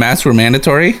when masks were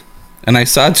mandatory, and I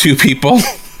saw 2 people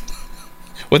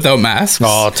without masks.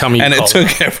 Oh, tell me! And it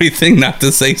took everything not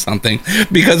to say something,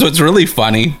 because what's really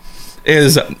funny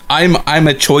is I'm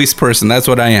a choice person. That's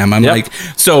what I am. I'm like,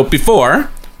 so before,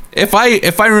 if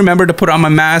I remember to put on my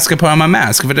mask, I put on my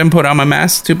mask. If I didn't put on my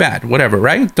mask, too bad. Whatever,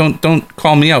 right? Don't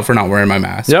call me out for not wearing my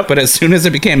mask. Yep. But as soon as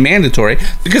it became mandatory,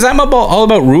 because I'm all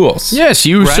about rules. Yes,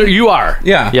 you are.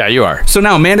 Yeah, you are. So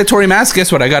now mandatory mask.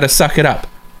 Guess what? I got to suck it up.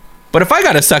 But if I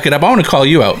got to suck it up, I want to call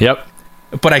you out. Yep.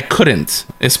 But I couldn't,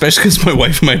 especially because my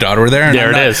wife and my daughter were there. And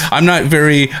there it is. I'm not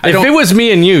very. If it was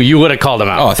me and you would have called them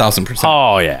out. Oh, 1,000%.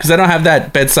 Oh yeah. Because I don't have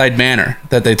that bedside manner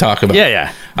that they talk about.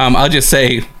 Yeah. I'll just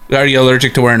say, are you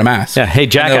allergic to wearing a mask? Yeah. Hey,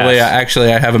 jackass. That way,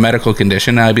 actually, I have a medical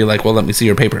condition. And I'd be like, well, let me see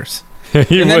your papers. And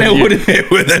then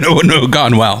it wouldn't have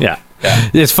gone well. Yeah.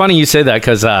 It's funny you say that,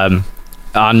 because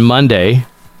on Monday,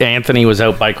 Anthony was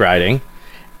out bike riding,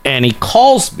 and he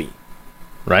calls me.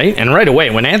 Right? And right away,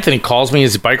 when Anthony calls me,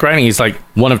 he's bike riding, he's like,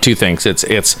 one of 2 things.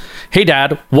 It's hey,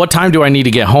 Dad, what time do I need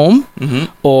to get home?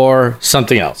 Or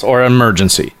something else, or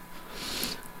emergency.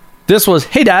 This was,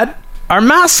 hey, Dad, are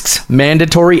masks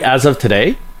mandatory as of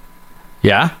today?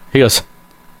 Yeah. He goes,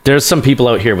 there's some people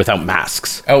out here without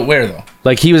masks. Out where, though?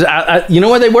 Like, he was at, you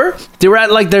know where they were? They were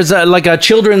at, like, there's a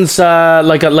children's,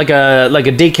 like a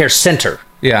daycare center.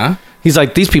 Yeah. He's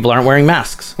like, these people aren't wearing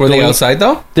masks. Were they outside,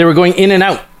 though? They were going in and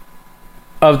out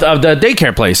of the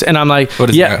daycare place, and I'm like,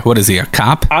 what is he, a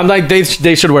cop? I'm like, they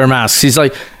should wear masks. He's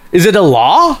like, is it a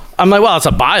law? I'm like, well, it's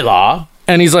a bylaw.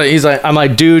 And he's like, I'm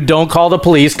like, dude, don't call the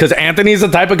police, because Anthony's the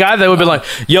type of guy that would be like,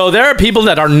 yo, there are people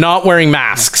that are not wearing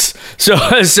masks. So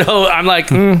I'm like,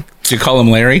 Did you call him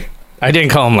Larry? I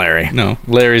didn't call him Larry. No.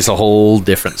 Larry's a whole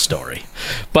different story.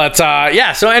 But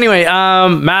yeah, so anyway,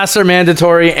 masks are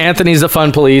mandatory. Anthony's the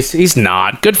fun police. He's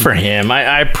not. Good for him.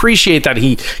 I appreciate that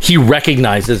he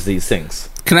recognizes these things.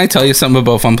 Can I tell you something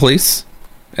about Fun Police?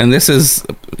 And this is,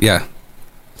 yeah.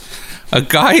 A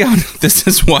guy on, this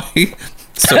is why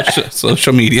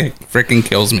social media freaking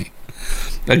kills me.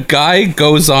 A guy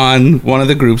goes on one of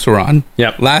the groups we're on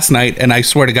last night, and I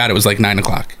swear to God, it was like 9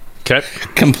 o'clock. Okay.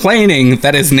 Complaining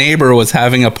that his neighbor was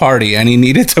having a party and he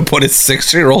needed to put his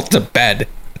 6-year-old to bed.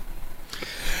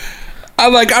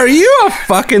 I'm like, are you a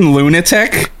fucking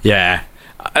lunatic? Yeah.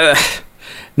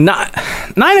 Not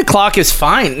 9 o'clock is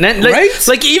fine, right?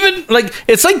 Like even like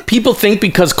it's like people think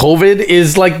because COVID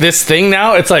is like this thing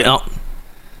now. It's like, oh,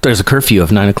 there's a curfew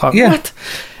of 9 o'clock. Yeah. What?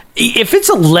 If it's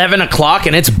 11 o'clock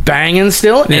and it's banging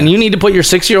still, and you need to put your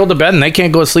 6-year-old to bed and they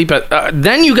can't go to sleep,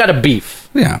 then you got a beef.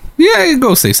 Yeah,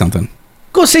 go say something.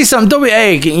 Go say something. Don't be,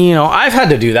 hey, I've had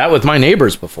to do that with my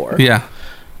neighbors before. Yeah.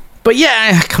 But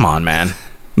yeah, come on, man.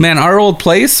 Man, our old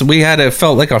place, it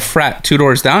felt like a frat 2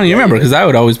 doors down. You remember, because I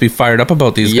would always be fired up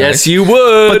about these guys. Yes, you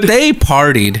would. But they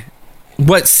partied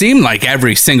what seemed like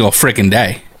every single freaking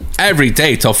day. Every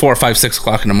day till 4, 5, 6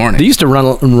 o'clock in the morning. They used to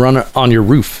run on your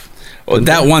roof.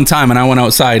 That one time, and I went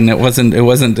outside, and it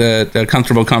wasn't a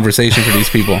comfortable conversation for these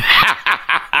people.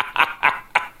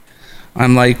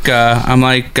 I'm like,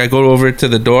 I go over to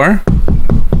the door.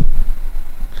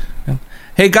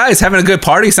 Hey guys, having a good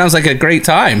party? Sounds like a great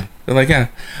time. They're like,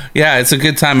 yeah, it's a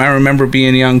good time. I remember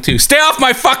being young too. Stay off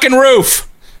my fucking roof.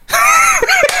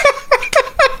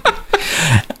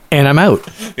 And I'm out.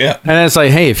 Yeah. And it's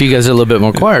like, hey, if you guys are a little bit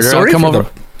more quiet, I'll come over.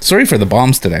 Sorry for the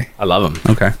bombs today. I love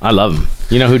them. Okay. I love them.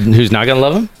 You know who's not gonna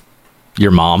love them?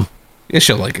 Your mom. Yeah,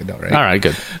 she'll like it though, right? All right,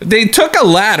 good. They took a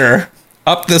ladder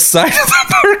up the side of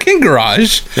the parking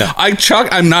garage. Yeah.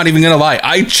 I'm not even gonna lie.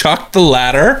 I chucked the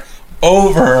ladder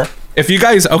over. If you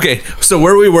guys, okay, so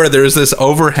where we were, there's this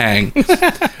overhang.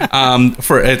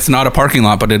 It's not a parking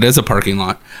lot, but it is a parking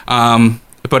lot.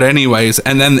 But anyways,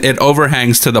 and then it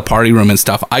overhangs to the party room and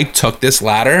stuff. I took this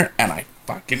ladder and I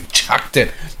fucking chucked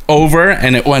it over,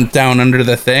 and it went down under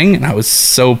the thing, and I was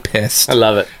so pissed. I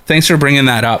love it. Thanks for bringing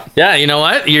that up. Yeah, you know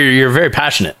what? You're very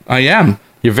passionate. I am.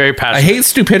 You're very passionate. I hate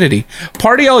stupidity.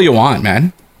 Party all you want,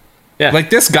 man. Yeah. Like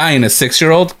this guy and his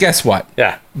 6-year-old, guess what?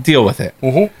 Yeah. Deal with it.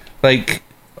 Mm-hmm. Like,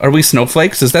 are we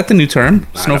snowflakes? Is that the new term?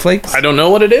 Snowflakes? I don't know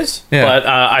what it is, but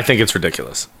I think it's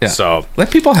ridiculous. Yeah. So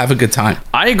let people have a good time.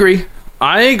 I agree.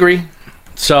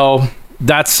 So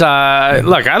that's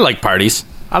look, I like parties.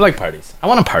 I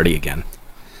want to party again.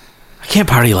 I can't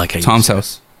party like I used to. Tom's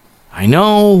house. I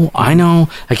know.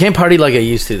 I can't party like I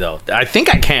used to, though. I think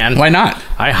I can. Why not?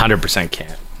 I 100%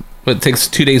 can. But it takes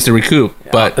 2 days to recoup.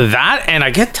 But that, and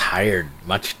I get tired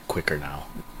much quicker now.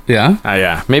 Yeah?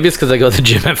 Yeah. Maybe it's because I go to the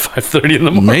gym at 5:30 in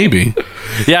the morning. Maybe.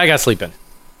 Yeah, I got to sleep in.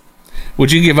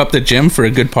 Would you give up the gym for a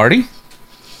good party?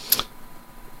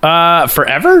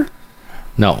 Forever?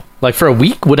 No. Like for a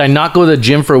week? Would I not go to the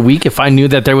gym for a week if I knew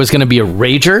that there was going to be a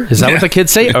rager? Is that what the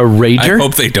kids say? A rager? I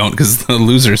hope they don't, because the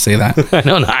losers say that.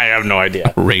 I have no idea.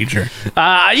 A rager.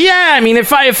 Yeah, I mean,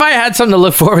 if I had something to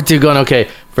look forward to, going, okay,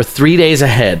 for 3 days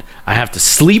ahead, I have to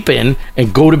sleep in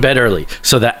and go to bed early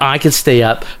so that I can stay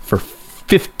up for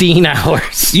 15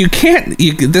 hours. You can't.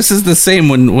 This is the same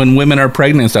when women are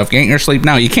pregnant and stuff. Get your sleep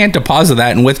now. You can't deposit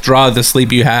that and withdraw the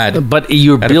sleep you had. But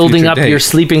you're building up your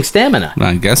sleeping stamina.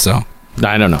 I guess so.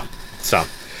 I don't know. So,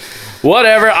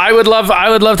 whatever. I would love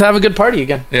to have a good party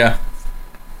again. Yeah.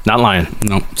 Not lying.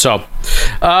 No. So,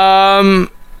 yeah,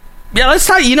 let's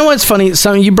talk. You know what's funny?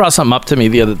 You brought something up to me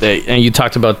the other day, and you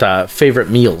talked about favorite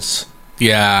meals.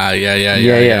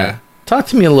 Yeah. Talk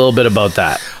to me a little bit about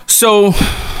that. So,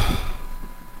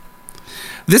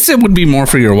 this would be more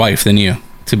for your wife than you,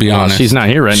 to be honest. She's not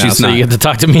here right now, so you get to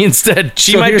talk to me instead.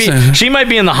 She might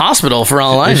be in the hospital for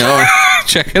all I know.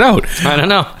 Check it out. I don't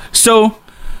know. So,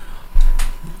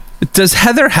 does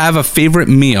Heather have a favorite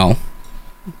meal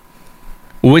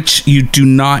which you do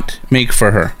not make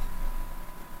for her?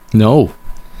 No.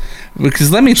 Because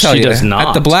let me tell you, does not.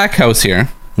 At the Black House here,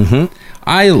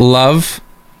 I love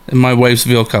my wife's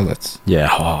veal cutlets. Yeah,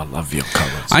 I love veal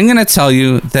cutlets. I'm going to tell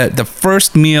you that the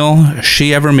first meal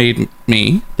she ever made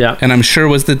me, and I'm sure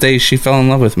was the day she fell in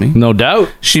love with me. No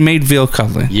doubt. She made veal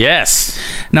cutlet. Yes.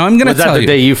 Now I'm going to tell you. Was that the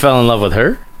day you fell in love with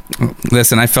her?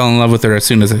 Listen, I fell in love with her as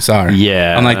soon as I saw her.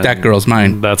 Yeah. I'm like, that girl's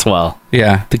mine. That's well.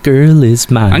 Yeah. The girl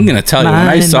is mine. I'm going to tell you, when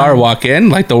I saw her walk in,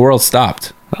 like the world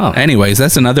stopped. Oh. Anyways,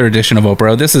 that's another edition of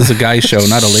Oprah. This is a guy's show,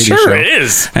 not a lady show. Sure it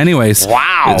is. Anyways.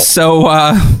 Wow. So,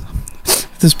 this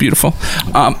is beautiful.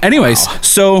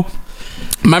 So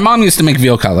my mom used to make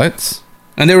veal cutlets.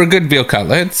 And they were good veal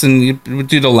cutlets, and you would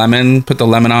do the lemon, put the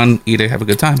lemon on, eat it, have a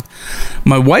good time.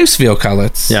 My wife's veal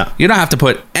cutlets, you don't have to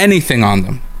put anything on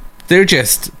them. They're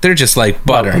just like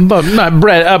butter. But not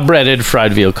breaded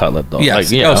fried veal cutlet, though.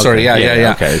 Yes. Like, sorry.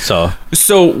 Yeah. Okay,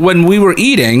 So when we were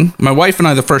eating, my wife and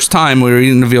I, the first time we were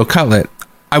eating the veal cutlet,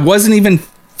 I wasn't even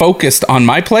focused on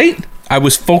my plate. I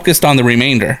was focused on the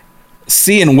remainder,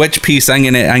 seeing which piece I'm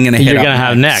gonna hit. You're gonna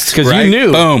have next because right? you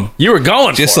knew. Boom. You were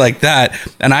going just for like that,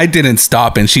 and I didn't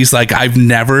stop. And she's like, "I've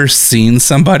never seen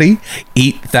somebody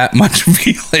eat that much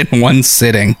veal in one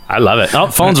sitting." I love it. Oh,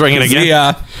 phone's ringing again.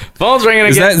 Zia. Phone's ringing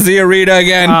again. Is that Zia Rita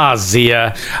again? Ah,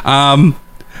 Zia.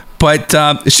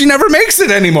 But she never makes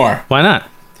it anymore. Why not?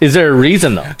 Is there a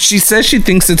reason though? She says she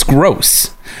thinks it's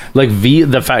gross. Like the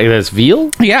fact that it's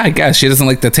veal? Yeah, I guess she doesn't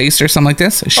like the taste or something like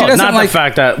this. She doesn't not like the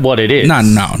fact that what it is. No.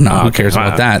 Who cares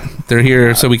about that? They're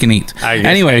here so we can eat.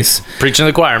 Anyways, preaching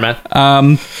to the choir, man.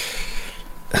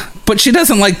 But she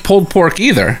doesn't like pulled pork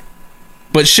either.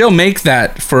 But she'll make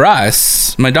that for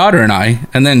us, my daughter and I,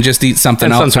 and then just eat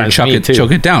something else or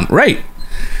choke it down. Right?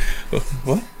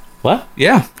 What?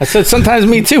 Yeah. I said sometimes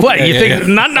me too. What? You think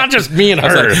not just me and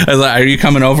her? I was like, are you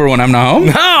coming over when I'm not home?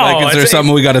 No. Like, is there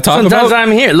something we got to talk sometimes about?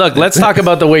 I'm here. Look, let's talk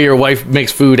about the way your wife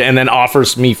makes food and then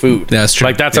offers me food. That's true.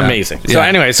 Like that's amazing. Yeah. So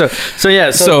anyway, so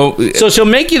she'll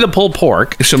make you the pulled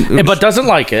pork, but doesn't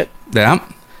like it. Yeah.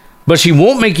 But she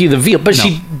won't make you the veal. But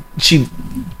she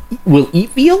will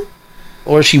eat veal,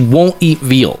 or she won't eat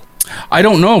veal. I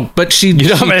don't know, but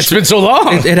it's been so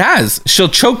long. It has. She'll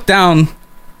choke down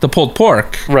the pulled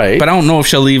pork, right? But I don't know if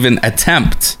she'll even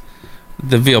attempt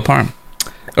the veal parm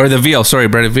or the veal. Sorry,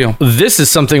 breaded veal. This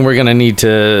is something we're gonna need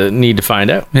to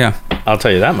find out. Yeah, I'll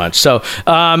tell you that much. So,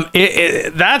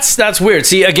 that's weird.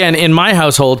 See, again, in my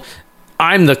household,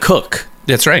 I'm the cook.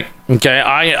 That's right. Okay,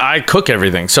 I cook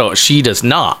everything, so she does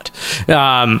not.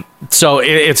 So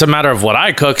it's a matter of what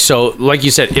I cook. So, like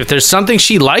you said, if there's something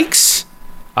she likes,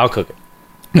 I'll cook it.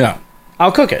 Yeah,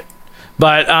 I'll cook it.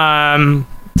 But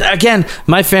again,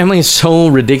 my family is so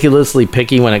ridiculously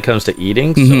picky when it comes to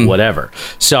eating. So whatever.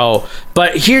 So,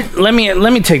 but here, let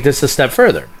me take this a step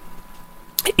further.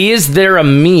 Is there a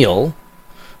meal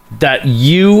that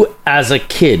you, as a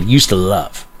kid, used to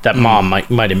love that mom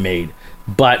might have made,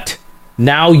 but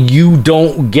now you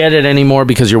don't get it anymore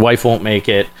because your wife won't make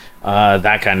it,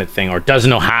 that kind of thing, or doesn't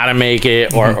know how to make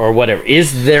it, or whatever?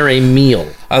 Is there a meal?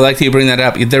 I like that you bring that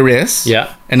up. There is.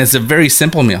 Yeah. And it's a very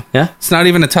simple meal. Yeah. It's not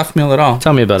even a tough meal at all.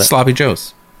 Tell me about it. Sloppy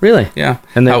Joe's. Really? Yeah.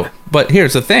 And then, but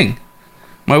here's the thing.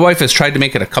 My wife has tried to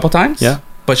make it a couple times. Yeah.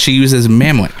 But she uses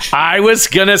manwich. I was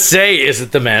gonna say, is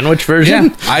it the manwich version?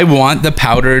 Yeah. I want the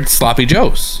powdered Sloppy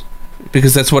Joe's.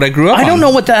 Because that's what I grew up on. I don't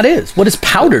know what that is. What is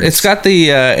powdered? It's got the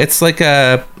it's like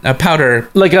a powder,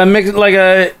 like a mix, like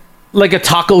a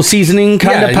taco seasoning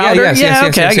kind of powder. I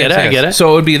get it.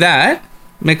 So it would be that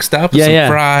mixed up with some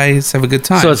fries, have a good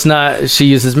time. So it's not. She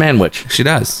uses manwich. She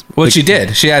does. Well, she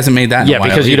did. She hasn't made that. In a while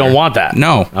because you don't want that.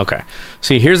 No. Okay.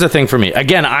 See, here's the thing for me.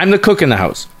 Again, I'm the cook in the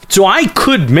house, so I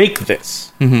could make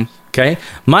this. Okay.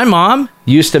 My mom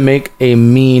used to make a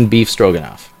mean beef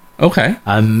stroganoff. Okay.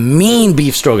 A mean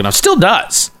beef stroganoff. Still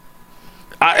does.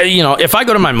 If I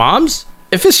go to my mom's,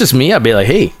 if it's just me, I'd be like,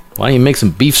 hey, why don't you make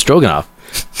some beef stroganoff?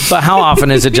 But how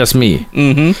often is it just me?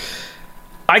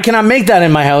 I cannot make that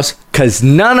in my house because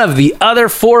none of the other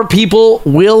 4 people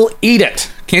will eat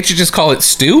it. Can't you just call it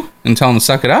stew and tell them to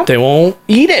suck it up? They won't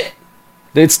eat it.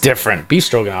 It's different. Beef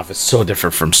stroganoff is so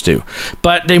different from stew,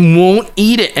 but they won't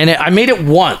eat it. And I made it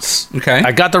once. Okay.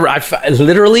 I got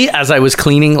literally as I was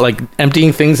cleaning, like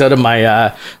emptying things out of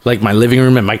my like my living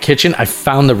room and my kitchen, I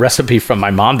found the recipe from my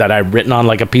mom that I'd written on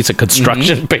like a piece of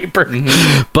construction paper.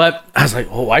 But I was like,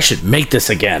 oh, I should make this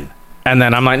again. And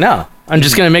then I'm like, no, I'm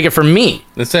just gonna make it for me.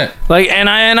 That's it. Like, and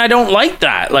I don't like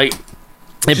that. Like,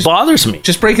 it bothers me.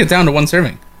 Just break it down to 1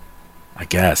 serving. I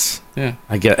guess. Yeah.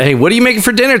 I guess. Hey, what are you making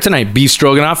for dinner tonight? Beef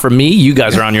stroganoff for me? You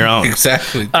guys are on your own.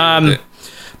 Exactly.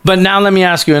 But now let me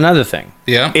ask you another thing.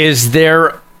 Yeah. Is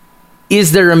there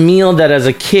a meal that as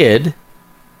a kid...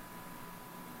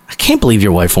 I can't believe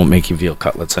your wife won't make you veal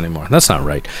cutlets anymore. That's not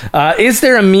right. Is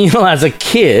there a meal as a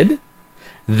kid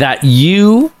that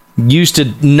you used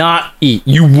to not eat?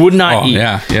 You would not eat.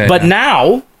 Yeah. But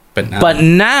now...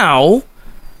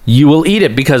 you will eat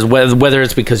it because whether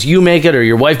it's because you make it or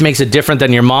your wife makes it different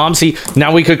than your mom. See,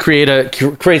 now we could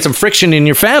create some friction in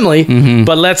your family.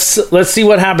 But let's see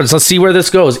what happens. Let's see where this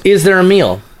goes. Is there a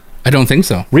meal? I don't think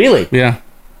so. Really? Yeah.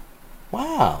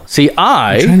 Wow. See,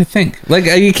 I'm trying to think. Like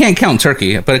you can't count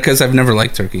turkey, but because I've never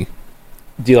liked turkey.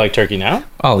 Do you like turkey now?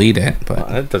 I'll eat it, but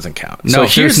that doesn't count. No,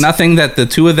 so there's nothing that the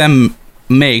 2 of them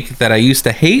make that I used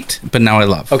to hate, but now I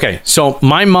love. Okay, so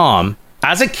my mom,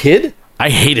 as a kid, I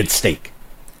hated steak.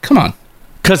 Come on.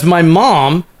 Because my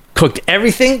mom cooked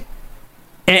everything.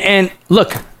 And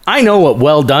look, I know what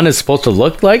well done is supposed to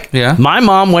look like. Yeah. My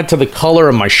mom went to the color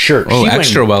of my shirt. Oh,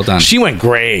 extra well done. She went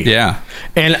gray. Yeah.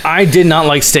 And I did not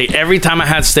like steak. Every time I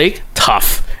had steak,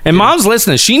 tough. And mom's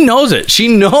listening. She knows it. She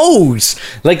knows.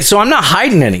 Like, so I'm not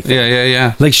hiding anything.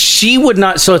 Yeah. Like, she would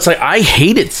not. So it's like, I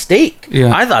hated steak.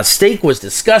 Yeah. I thought steak was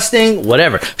disgusting,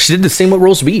 whatever. She did the same with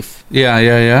roast beef.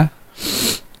 Yeah.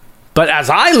 But as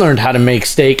I learned how to make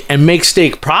steak and make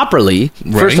steak properly,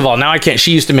 first of all, now I can't.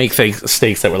 She used to make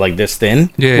steaks that were like this thin,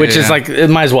 which is like, it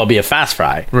might as well be a fast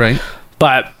fry. Right.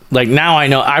 But like now I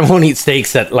know I won't eat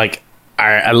steaks that like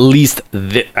are at least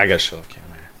this. I gotta show the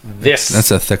camera. That's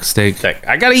a thick steak. Thick.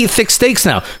 I gotta eat thick steaks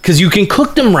now because you can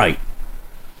cook them right.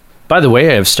 By the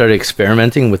way, I have started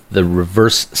experimenting with the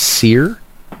reverse sear.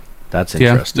 That's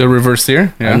interesting. The reverse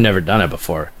sear? Yeah. I've never done it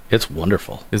before. It's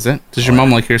wonderful. Is it? Does your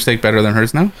mom like your steak better than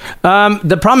hers now?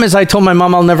 The problem is I told my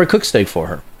mom I'll never cook steak for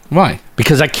her. Why?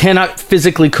 Because I cannot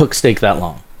physically cook steak that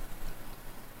long.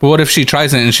 But what if she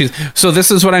tries it and she's... So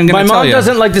this is what I'm going to tell you. My mom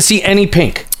doesn't like to see any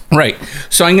pink. Right.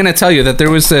 So I'm going to tell you that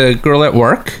there was a girl at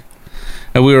work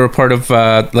and we were a part of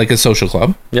like a social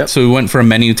club. Yep. So we went for a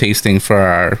menu tasting for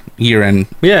our year-end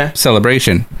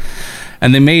celebration.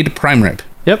 And they made prime rib.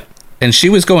 Yep. And she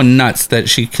was going nuts that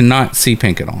she cannot see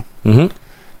pink at all. Mm-hmm.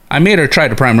 I made her try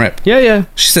the prime rib. Yeah.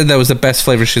 She said that was the best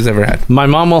flavor she's ever had. My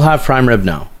mom will have prime rib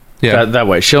now. Yeah. That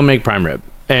way. She'll make prime rib.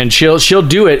 And she'll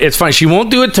do it. It's fine. She won't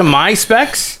do it to my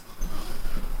specs,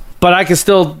 but I can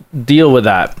still deal with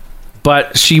that.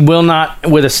 But she will not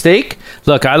with a steak.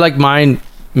 Look, I like mine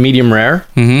medium rare.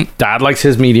 Mm-hmm. Dad likes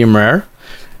his medium rare.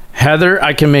 Heather,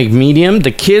 I can make medium.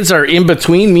 The kids are in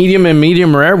between medium and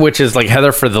medium rare, which is like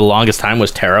Heather for the longest time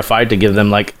was terrified to give them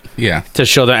like to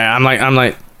show them. I'm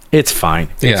like it's fine.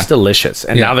 It's delicious.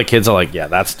 And now the kids are like, yeah,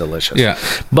 that's delicious. Yeah.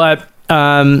 But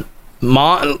mom,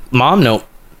 no.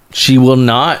 She will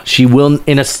not. She will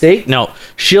in a steak. No.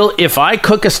 She'll if I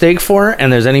cook a steak for her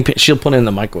and there's any she'll put it in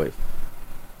the microwave.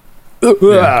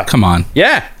 Yeah, come on.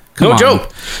 Yeah. No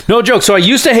joke. So I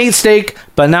used to hate steak,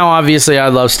 but now obviously I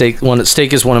love steak.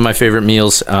 Steak is one of my favorite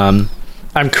meals. I'm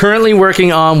currently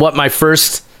working on what my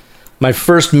first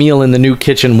meal in the new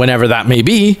kitchen, whenever that may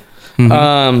be.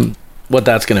 Mm-hmm. What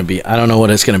that's going to be. I don't know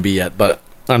what it's going to be yet, but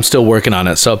I'm still working on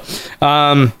it. So,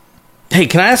 hey,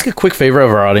 can I ask a quick favor of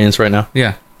our audience right now?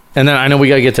 Yeah. And then I know we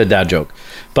got to get to a dad joke,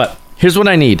 but here's what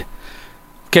I need.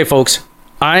 Okay, folks,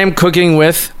 I am cooking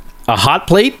with a hot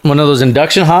plate, one of those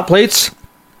induction hot plates,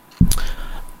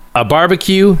 a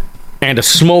barbecue, and a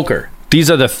smoker. These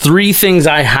are the three things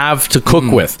I have to cook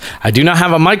with. I do not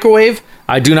have a microwave.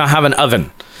 I do not have an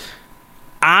oven.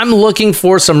 I'm looking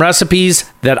for some recipes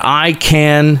that I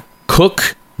can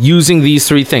cook using these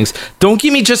three things. Don't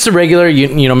give me just a regular,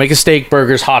 you know, make a steak,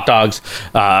 burgers, hot dogs,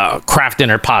 craft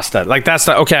dinner, pasta. Like that's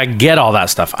okay, I get all that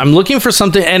stuff. I'm looking for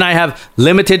something, and I have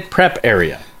limited prep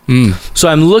area. So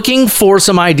I'm looking for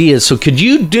some ideas. So could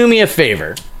you do me a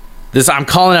favor? I'm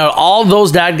calling out all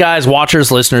those dad guys,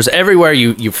 watchers, listeners, everywhere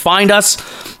you find us.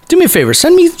 Do me a favor,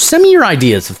 send me your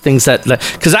ideas of things that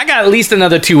because I got at least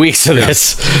another 2 weeks of this.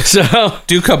 So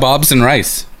do kebabs and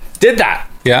rice. Did that.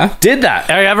 Yeah? Did that.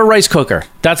 I have a rice cooker.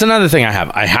 That's another thing I have.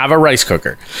 I have a rice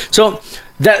cooker. So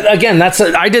that again,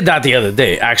 I did that the other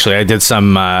day. Actually, I did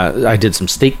some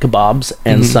steak kebabs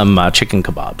and some chicken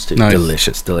kebabs too. Nice.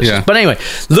 Delicious. Yeah. But anyway,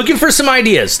 looking for some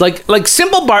ideas like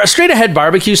simple straight ahead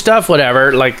barbecue stuff,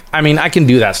 whatever. Like I mean, I can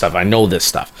do that stuff. I know this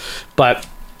stuff. But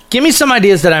give me some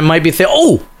ideas that I might be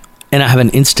and I have an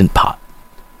Instant Pot.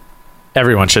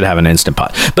 Everyone should have an Instant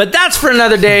Pot. But that's for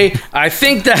another day. I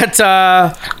think it's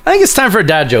time for a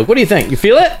dad joke. What do you think? You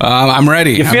feel it? I'm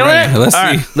ready. You feel it? Let's see.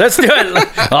 Right, let's do it.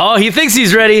 Oh, he thinks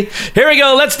he's ready. Here we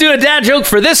go. Let's do a dad joke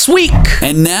for this week.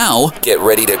 And now, get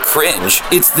ready to cringe.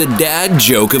 It's the dad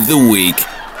joke of the week.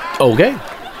 Okay.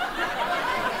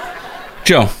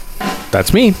 Joe.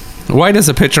 That's me. Why does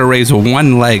a pitcher raise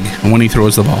one leg when he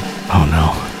throws the ball? Oh,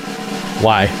 no.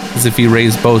 Why? Because if he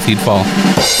raised both, he'd fall.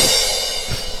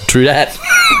 True that.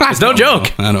 It's no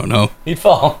joke. I don't know. He'd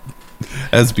fall.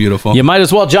 That's beautiful. You might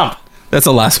as well jump. That's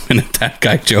a last minute dad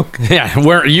guy joke. Yeah,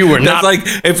 you were not. That's like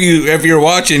if you're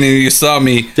watching and you saw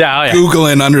me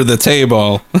Googling under the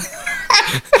table.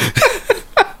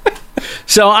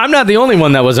 So I'm not the only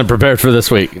one that wasn't prepared for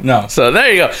this week. No. So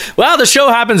there you go. Well, the show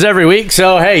happens every week.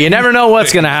 So, hey, you never know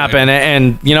what's going to happen.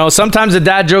 And, you know, sometimes a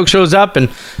dad joke shows up and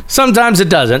sometimes it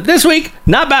doesn't. This week,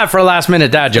 not bad for a last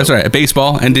minute dad joke. That's right.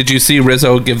 Baseball. And did you see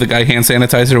Rizzo give the guy hand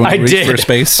sanitizer when he reached first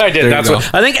base? I did. That's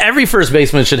what I think every first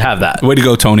baseman should have that. Way to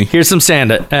go, Tony. Here's some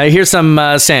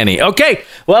Sandy. Okay.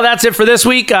 Well, that's it for this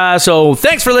week. So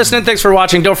thanks for listening. Thanks for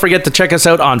watching. Don't forget to check us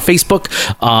out on Facebook,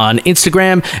 on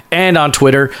Instagram, and on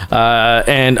Twitter.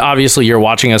 And obviously, you're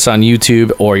watching us on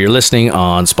YouTube or you're listening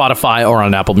on Spotify or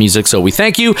on Apple Music. So we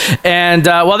thank you. And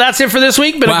well, that's it for this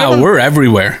week. But wow, we're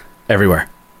everywhere. Everywhere.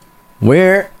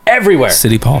 We're everywhere.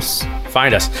 City Pulse.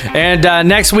 Find us. And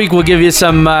next week we'll give you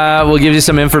some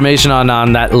information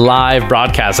on that live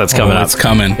broadcast that's coming up. It's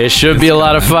coming. It should be a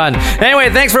lot of fun. Anyway,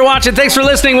 thanks for watching. Thanks for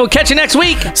listening. We'll catch you next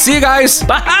week. See you guys.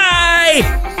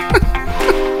 Bye.